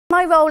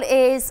My role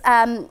is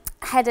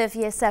head of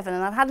Year 7,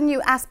 and I've had a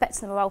new aspect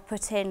to the role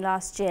put in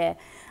last year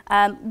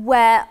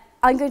where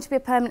I'm going to be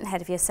a permanent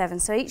head of Year 7.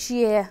 So each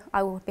year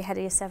I will be head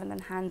of Year 7 and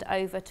hand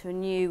over to a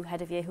new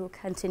head of year who will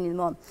continue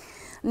them on.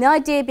 And the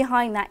idea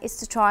behind that is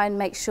to try and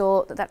make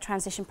sure that that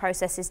transition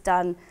process is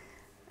done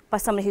by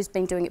somebody who's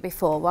been doing it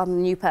before, rather than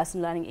a new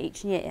person learning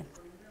each year.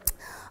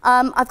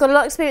 I've got a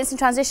lot of experience in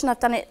transition. I've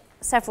done it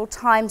several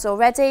times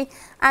already,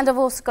 and I've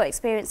also got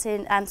experience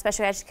in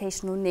special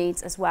educational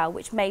needs as well,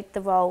 which made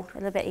the role a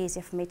little bit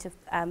easier for me to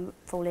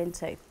fall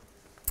into.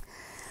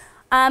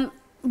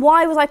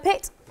 Why was I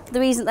picked?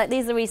 These are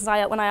the reasons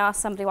when I asked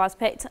somebody why I was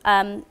picked.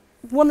 One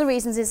of the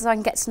reasons is I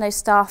can get to know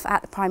staff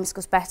at the primary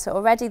schools better.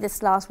 Already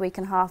this last week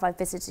and a half I've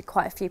visited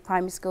quite a few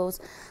primary schools.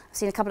 I've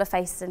seen a couple of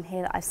faces in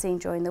here that I've seen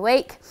during the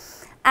week,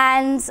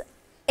 and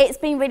it's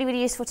been really,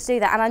 really useful to do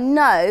that. And I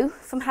know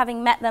from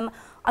having met them,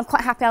 I'm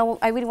quite happy.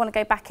 I really want to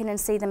go back in and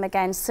see them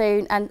again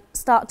soon and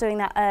start doing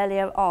that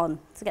earlier on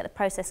to get the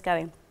process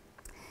going.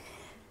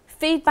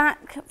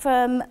 Feedback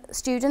from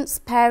students,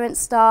 parents,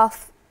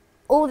 staff,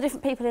 all the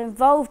different people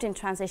involved in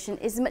transition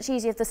is much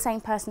easier if the same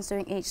person's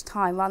doing it each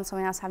time rather than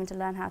someone else having to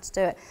learn how to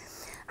do it.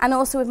 And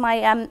also with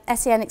my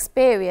SEN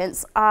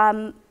experience,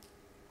 I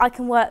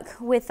can work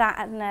with that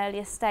at an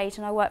earlier stage,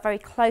 and I work very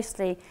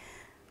closely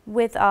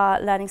with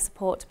our learning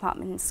support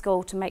department in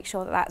school to make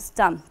sure that that's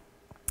done.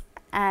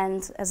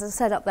 And as I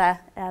said up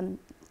there,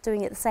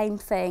 doing it the same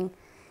thing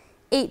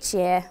each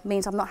year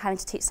means I'm not having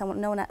to teach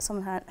someone,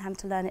 having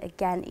to learn it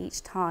again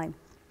each time.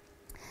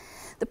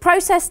 The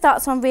process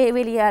starts on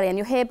really early, and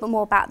you'll hear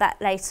more about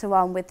that later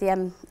on with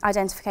the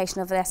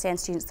identification of the SEN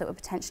students that we're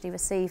potentially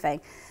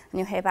receiving, and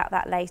you'll hear about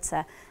that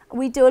later.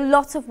 We do a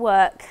lot of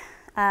work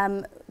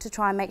to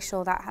try and make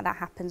sure that that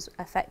happens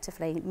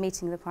effectively,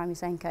 meeting the primary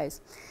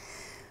SENCOs.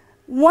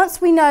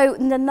 Once we know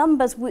the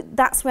numbers,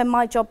 that's when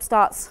my job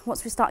starts.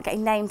 Once we start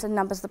getting names and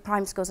numbers of the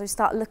primary schools, we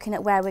start looking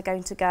at where we're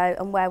going to go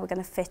and where we're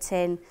going to fit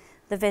in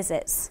the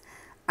visits.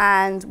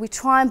 And we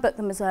try and book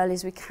them as early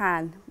as we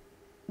can.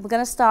 We're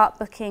going to start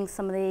booking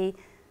some of the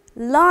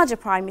larger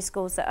primary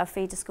schools that are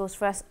feeder schools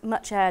for us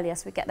much earlier,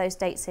 so we get those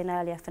dates in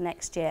earlier for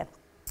next year.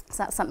 So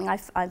that's something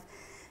I've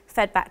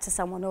fed back to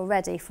someone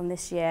already from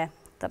this year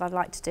that I'd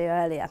like to do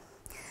earlier.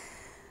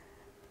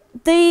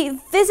 The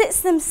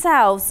visits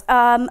themselves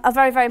are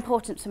very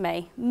important to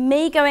me.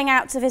 Me going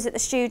out to visit the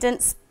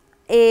students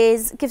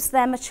gives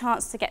them a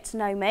chance to get to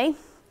know me.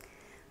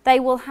 They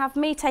will have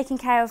me taking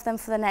care of them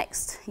for the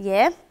next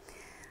year.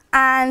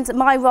 And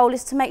my role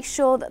is to make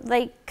sure that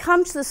they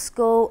come to the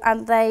school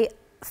and they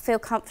feel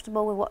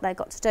comfortable with what they've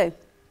got to do.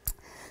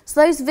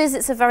 So those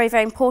visits are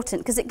very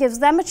important because it gives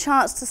them a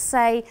chance to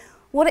say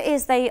what it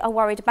is they are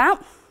worried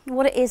about,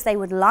 what it is they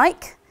would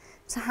like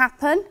to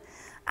happen,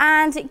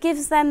 and it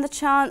gives them the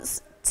chance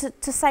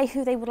to say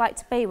who they would like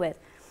to be with.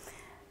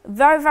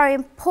 Very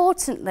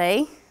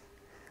importantly,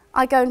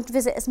 I go and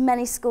visit as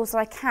many schools as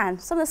I can.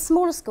 Some of the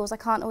smaller schools I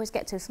can't always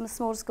get to. Some of the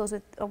smaller schools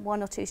with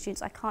 1 or 2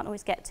 students I can't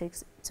always get to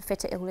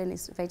fit it all in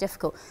is very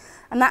difficult.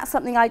 And that's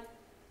something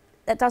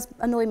that does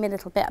annoy me a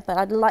little bit, but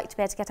I'd like to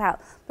be able to get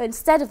out. But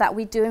instead of that,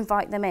 we do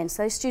invite them in.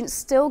 So students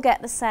still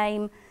get the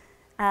same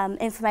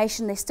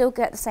information, they still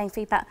get the same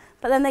feedback,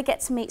 but then they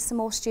get to meet some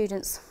more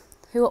students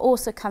who are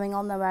also coming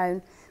on their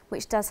own,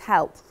 which does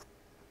help.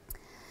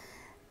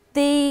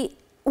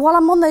 While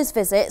I'm on those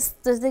visits,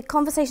 the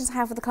conversations I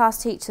have with the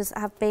class teachers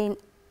have been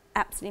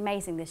absolutely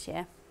amazing this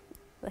year.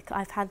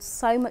 I've had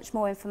so much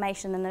more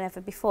information than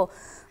ever before.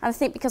 And I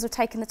think because we've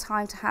taken the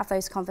time to have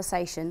those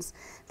conversations,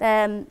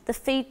 the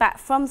feedback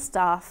from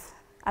staff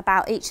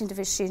about each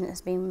individual student has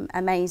been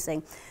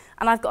amazing.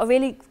 And I've got a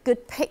really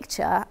good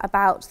picture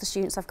about the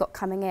students I've got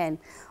coming in.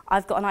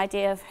 I've got an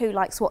idea of who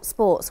likes what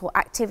sports, what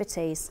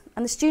activities,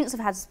 and the students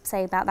have had to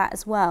say about that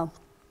as well.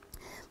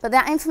 But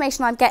that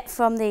information I get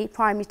from the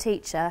primary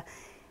teacher,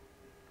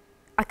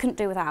 I couldn't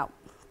do without,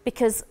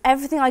 because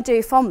everything I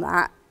do from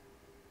that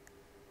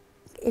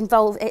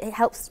it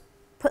helps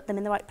put them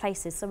in the right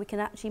places so we can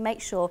actually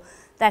make sure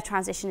their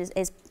transition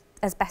is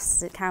as best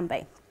as it can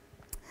be.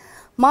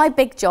 My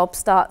big job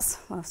starts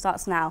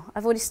now.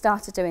 I've already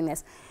started doing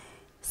this.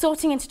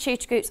 Sorting into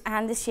tutor groups,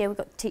 and this year we've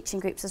got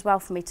teaching groups as well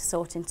for me to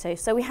sort into.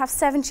 So we have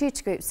 7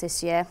 tutor groups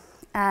this year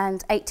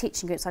and 8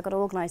 teaching groups I've got to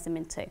organise them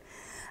into.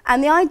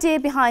 And the idea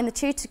behind the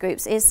tutor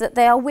groups is that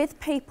they are with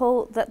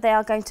people that they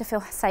are going to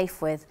feel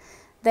safe with.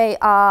 They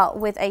are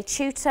with a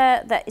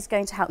tutor that is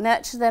going to help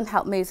nurture them,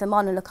 help move them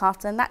on and look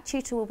after them. That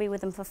tutor will be with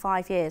them for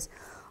 5 years.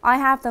 I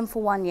have them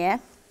for 1 year,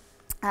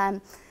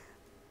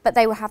 but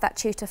they will have that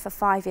tutor for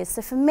 5 years.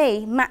 So for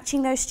me,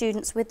 matching those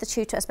students with the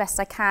tutor as best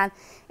I can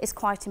is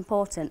quite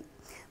important.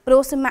 But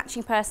also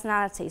matching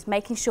personalities,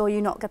 making sure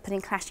you're not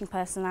putting clashing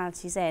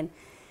personalities in.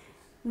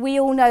 We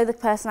all know the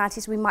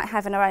personalities we might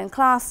have in our own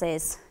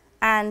classes,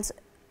 and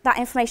that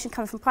information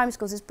coming from primary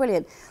schools is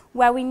brilliant.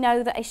 Where we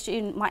know that a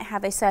student might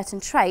have a certain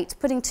trait,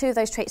 putting 2 of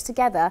those traits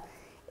together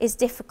is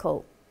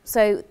difficult.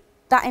 So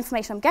that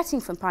information I'm getting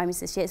from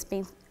primaries this year has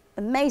been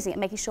amazing at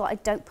making sure I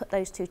don't put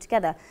those 2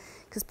 together,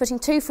 because putting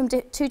 2 from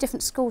 2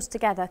 different schools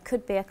together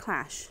could be a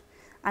clash.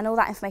 and all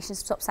that information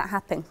stops that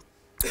happening.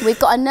 We've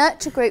got a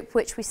nurture group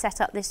which we set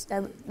up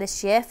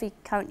this year for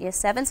current year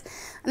 7s,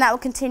 and that will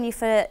continue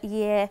for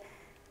year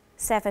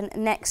 7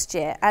 next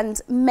year,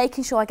 and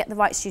making sure I get the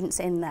right students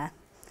in there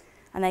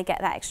and they get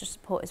that extra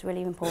support is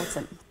really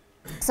important.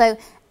 So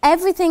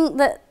everything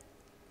that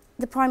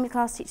the primary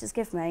class teachers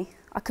give me,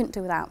 I couldn't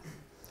do without.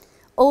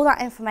 All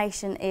that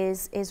information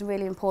is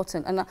really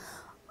important, and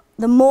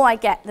the more I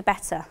get, the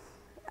better.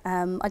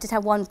 I did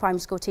have one primary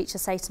school teacher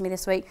say to me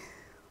this week,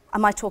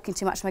 am I talking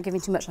too much, am I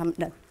giving too much?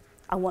 No,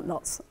 I want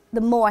lots.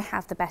 The more I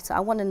have, the better. I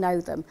want to know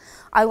them.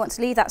 I want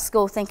to leave that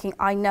school thinking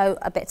I know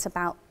a bit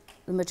about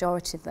the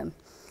majority of them.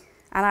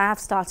 And I have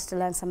started to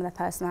learn some of their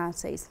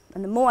personalities.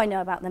 And the more I know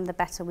about them, the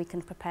better we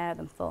can prepare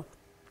them for.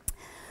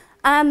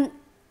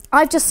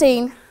 I've just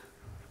seen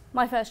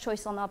my first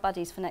choice on our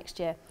buddies for next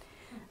year.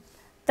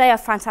 They are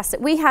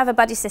fantastic. We have a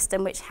buddy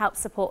system which helps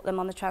support them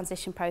on the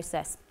transition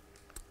process.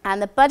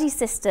 And the buddy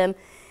system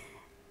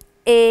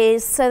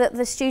is so that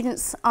the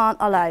students aren't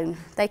alone.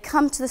 They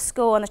come to the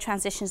school on the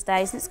transitions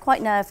days, and it's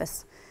quite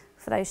nervous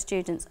for those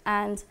students.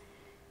 And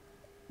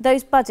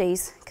those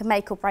buddies can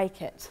make or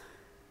break it.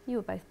 You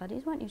were both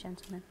buddies, weren't you,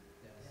 gentlemen?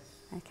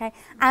 Yes. Okay,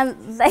 and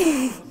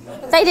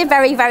they did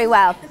very, very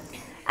well.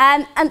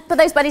 But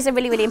those buddies are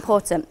really, really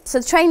important.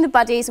 So train the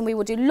buddies, and we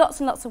will do lots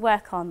and lots of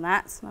work on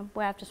that. I'm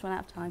aware I've just run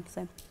out of time.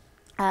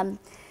 So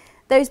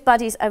those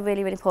buddies are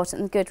really, really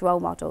important and good role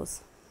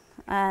models.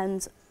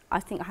 And I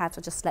think I have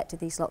just selected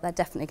these lot. They're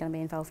definitely going to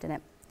be involved in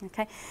it.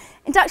 Okay.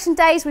 Induction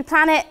days, we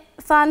plan it,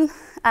 fun,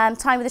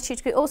 time with the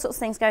tutor group, all sorts of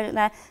things going in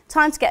there.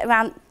 Time to get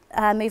around,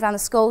 move around the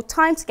school,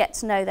 time to get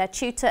to know their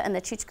tutor and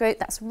their tutor group.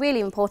 That's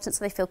really important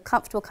so they feel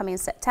comfortable coming in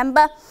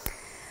September.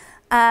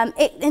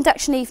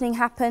 Induction evening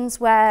happens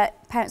where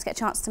parents get a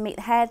chance to meet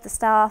the head, the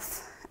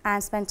staff,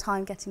 and spend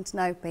time getting to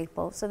know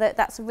people. So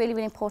that's a really,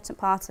 really important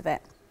part of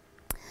it.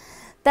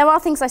 There are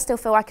things I still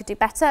feel I could do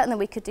better and that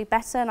we could do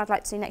better, and I'd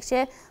like to do next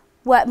year.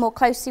 Work more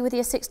closely with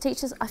year 6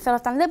 teachers. I feel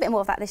I've done a little bit more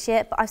of that this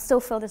year, but I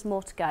still feel there's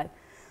more to go.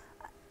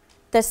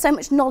 There's so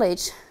much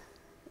knowledge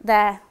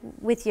there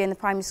with you in the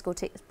primary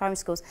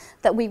schools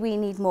that we really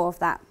need more of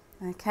that.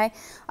 Okay,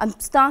 I'm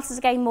starting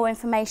to gain more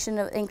information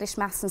of English,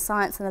 maths and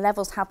science and the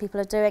levels, how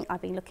people are doing.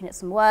 I've been looking at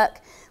some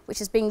work, which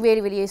has been really,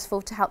 really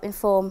useful to help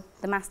inform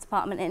the maths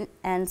department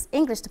and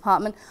English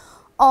department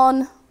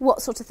on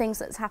what sort of things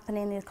that's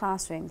happening in the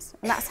classrooms.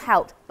 And that's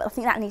helped, but I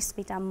think that needs to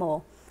be done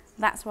more.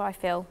 That's where I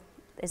feel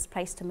is a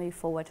place to move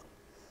forward.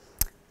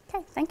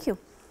 Okay, thank you.